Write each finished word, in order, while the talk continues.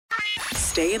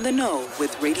Stay in the know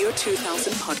with Radio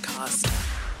 2000 podcast.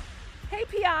 Hey,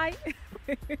 PI.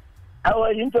 How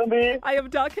are you, Tommy? I am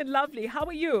dark and lovely. How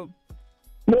are you?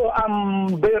 No,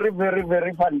 I'm very, very,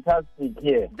 very fantastic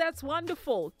here. That's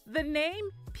wonderful. The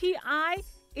name PI,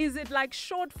 is it like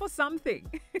short for something?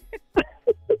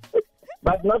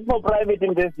 But not for private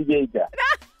investigator.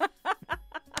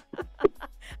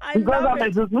 Because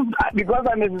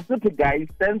I'm a Sesotho guy, it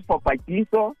stands for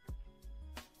Pakiso.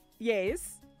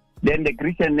 Yes. Then the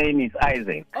Christian name is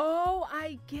Isaac. Oh,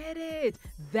 I get it.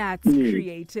 That's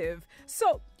creative.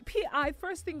 So, PI,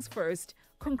 first things first,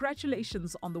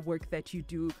 congratulations on the work that you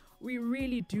do. We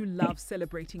really do love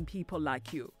celebrating people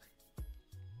like you.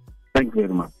 Thank you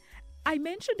very much. I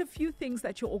mentioned a few things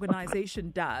that your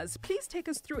organization does. Please take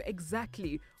us through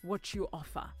exactly what you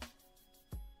offer.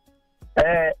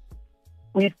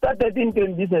 We started in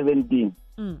 2017.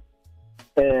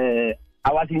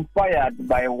 I was inspired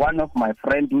by one of my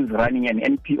friends who's running an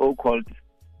NPO called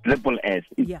Triple S.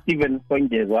 It's Stephen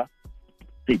Songezwa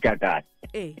Sikakati.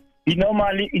 He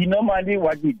normally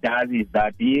what he does is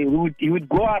that he would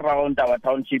go around our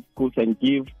township schools and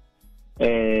give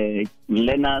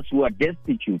learners who are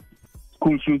destitute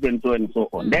school shoes and so on and so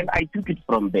on. Then I took it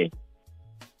from there.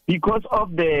 Because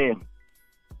of the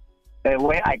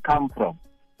where I come from,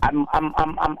 I'm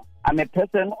a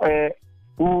person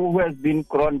who has been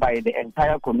grown by the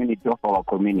entire community of our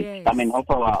community. Yes. I mean, of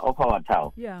our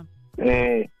town. Yeah.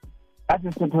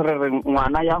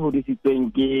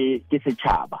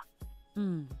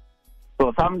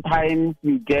 So sometimes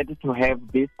you get to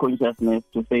have this consciousness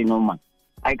to say, no man,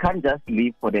 I can't just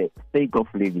live for the sake of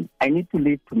living. I need to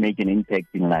live to make an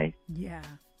impact in life. Yeah.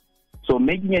 So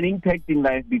making an impact in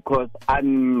life because I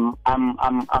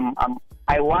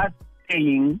was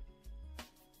saying,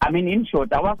 I mean, in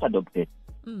short, I was adopted.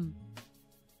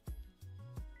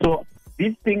 So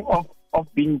this thing of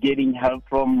being getting help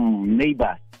from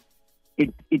neighbors,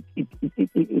 it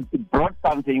brought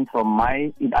something from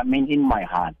in my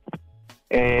heart,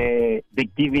 the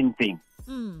giving thing.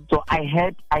 So I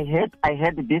had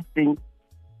this thing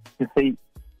to say,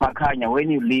 Makanya, when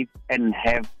you live and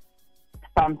have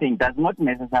something, does not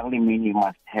necessarily mean you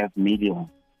must have millions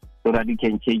so that you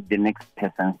can change the next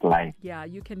person's life. Yeah,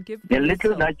 you can give the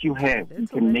little that you have, you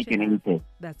can make an impact.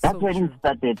 That's so when it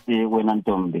started when I'm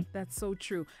Tombi. That's so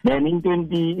true. Then in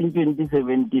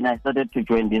 2017, I started to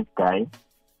join this guy.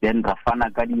 Then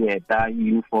Rafana Kadieta,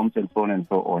 uniforms and so on and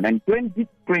so on. And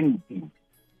 2020,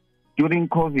 during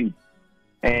COVID,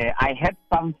 I had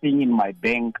something in my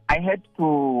bank. I had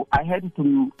to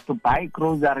buy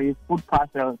groceries, food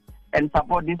parcels, and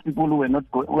support these people who were not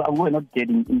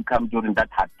getting income during that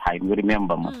hard time. You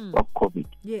remember of COVID.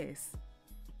 Yes.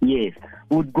 Yes,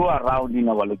 we would go around in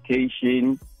our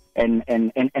location and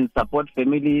support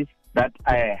families that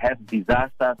have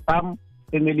disaster. Some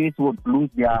families would lose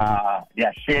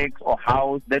their shacks or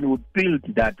house. Then we would build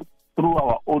that through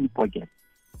our own pocket.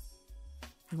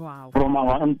 Wow. From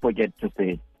our own pocket to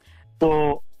say.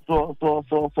 So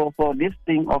this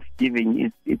thing of giving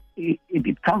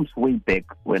it comes way back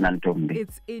when I'm talking.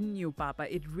 It's in you, Papa.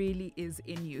 It really is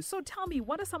in you. So tell me,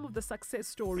 what are some of the success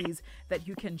stories that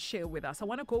you can share with us? I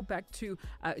want to go back to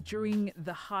during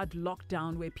the hard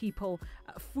lockdown where people,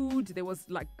 there was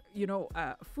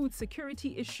food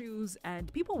security issues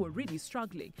and people were really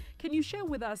struggling. Can you share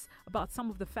with us about some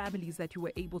of the families that you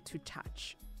were able to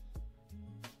touch?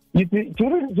 You see,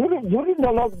 during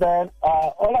the lockdown,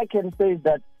 all I can say is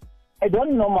that I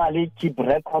don't normally keep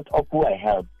records of who I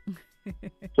help,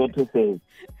 so to say.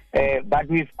 But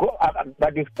we've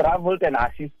traveled and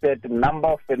assisted a number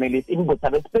of families in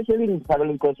Botshabelo, especially in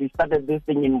Botshabelo, because we started this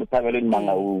thing in Botshabelo in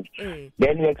Mangaung.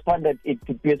 Then we expanded it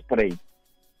to Piesprey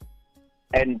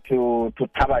and to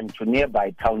Taban, to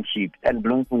nearby townships and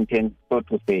Bloemfontein, so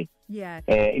to say. Yeah.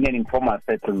 In an informal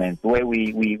settlement where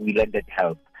we lended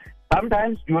help.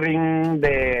 Sometimes during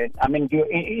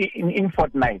in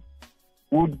fortnight,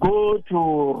 we would go to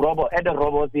the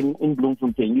robots in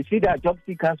Bloemfontein. You see, there are job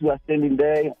seekers who are standing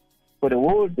there for the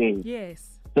whole day.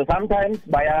 Yes. So sometimes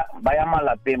baya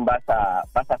malapeng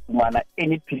basa kumana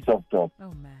any piece of job.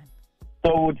 Oh man.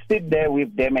 So we'd sit there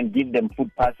with them and give them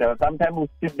food parcels. Sometimes we'd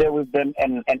sit there with them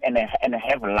and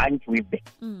have lunch with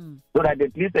them. So that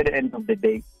at least at the end of the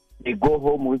day, they go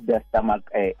home with their stomach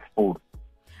full.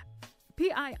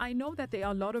 PI, I know that there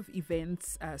are a lot of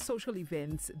events, social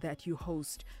events that you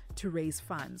host to raise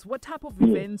funds. What type of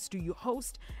events do you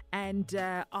host? And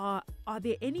are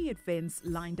there any events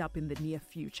lined up in the near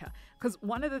future? Because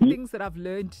one of the things that I've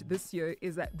learned this year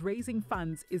is that raising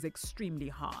funds is extremely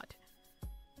hard.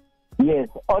 Yes,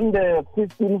 on the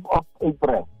 15th of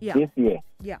April this year,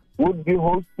 we'll be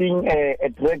hosting a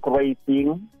track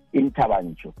racing in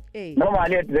Tabancho. Hey.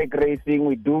 Normally at drag racing,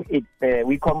 we do it,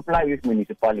 we comply with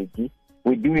municipality.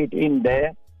 We do it in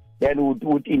there. Then we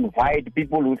would invite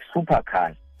people with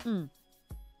supercars. Then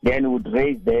we would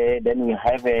race there. Then we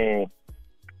have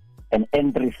an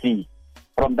entry fee.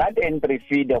 From that entry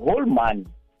fee, the whole money,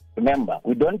 remember,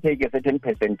 we don't take a certain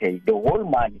percentage. The whole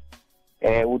money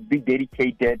would be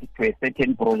dedicated to a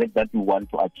certain project that we want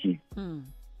to achieve.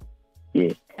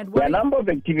 Yes. And there are a number of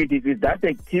activities with that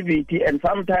activity, and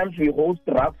sometimes we host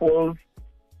raffles.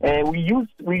 We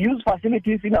use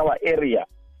facilities in our area,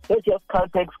 such as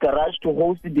Caltex Garage, to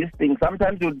host this thing.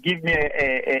 Sometimes they would give me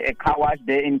a car wash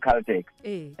there in Caltex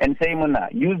and say, Mona,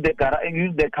 use the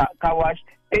car wash.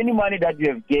 Any money that you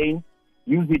have gained,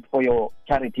 use it for your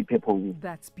charity purposes.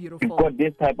 That's beautiful. We've got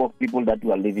this type of people that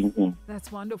we are living in.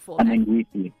 That's wonderful.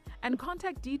 And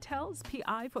contact details,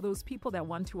 PI, for those people that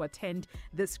want to attend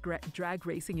this drag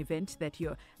racing event that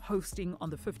you're hosting on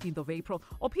the 15th of April,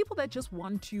 or people that just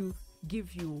want to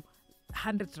give you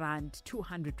 100 Rand,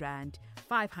 200 Rand,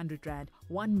 500 Rand,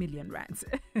 1 million Rands.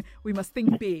 We must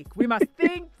think big. We must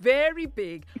think very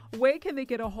big. Where can they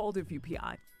get a hold of you,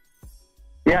 PI?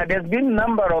 Yeah, there's been a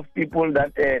number of people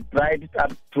that tried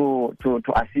to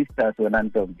assist us when I'm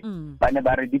talking.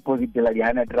 Whenever deposit like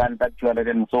 100 Rand, 200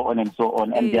 and so on and so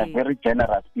on. And they are very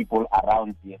generous people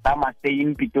around here. Some are staying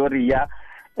in Pretoria.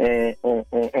 I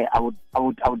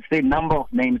would say number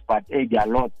of names, but they are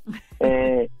lots.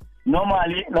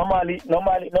 Normally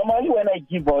when I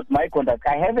give out my contact,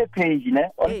 I have a page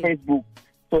on Facebook.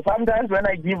 So sometimes when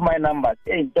I give my numbers,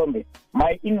 Tommy,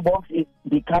 my inbox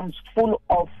becomes full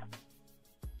of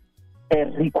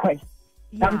requests.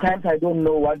 Sometimes I don't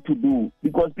know what to do,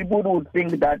 because people would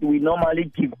think that we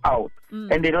normally give out,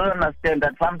 and they don't understand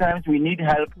that sometimes we need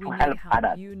help to help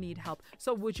others. You need help.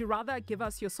 So would you rather give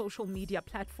us your social media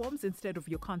platforms instead of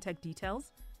your contact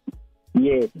details?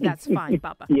 Yes. That's fine,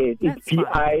 Papa. Yes, it's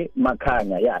PI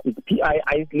Makanya. Yeah, it's PI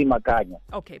Isley Makanya.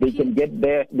 Okay. They can get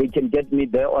there. They can get me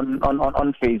there on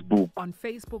Facebook. On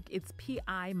Facebook, it's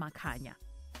PI Makanya.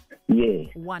 Yes.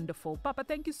 Wonderful. Papa,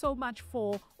 thank you so much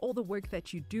for all the work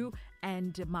that you do,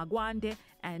 and Magwande,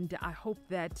 and I hope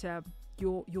that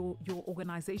your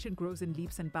organization grows in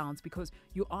leaps and bounds, because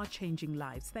you are changing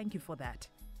lives. Thank you for that.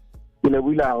 Oh,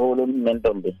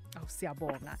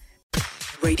 siyabonga.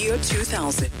 Radio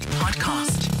 2000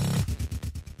 podcast.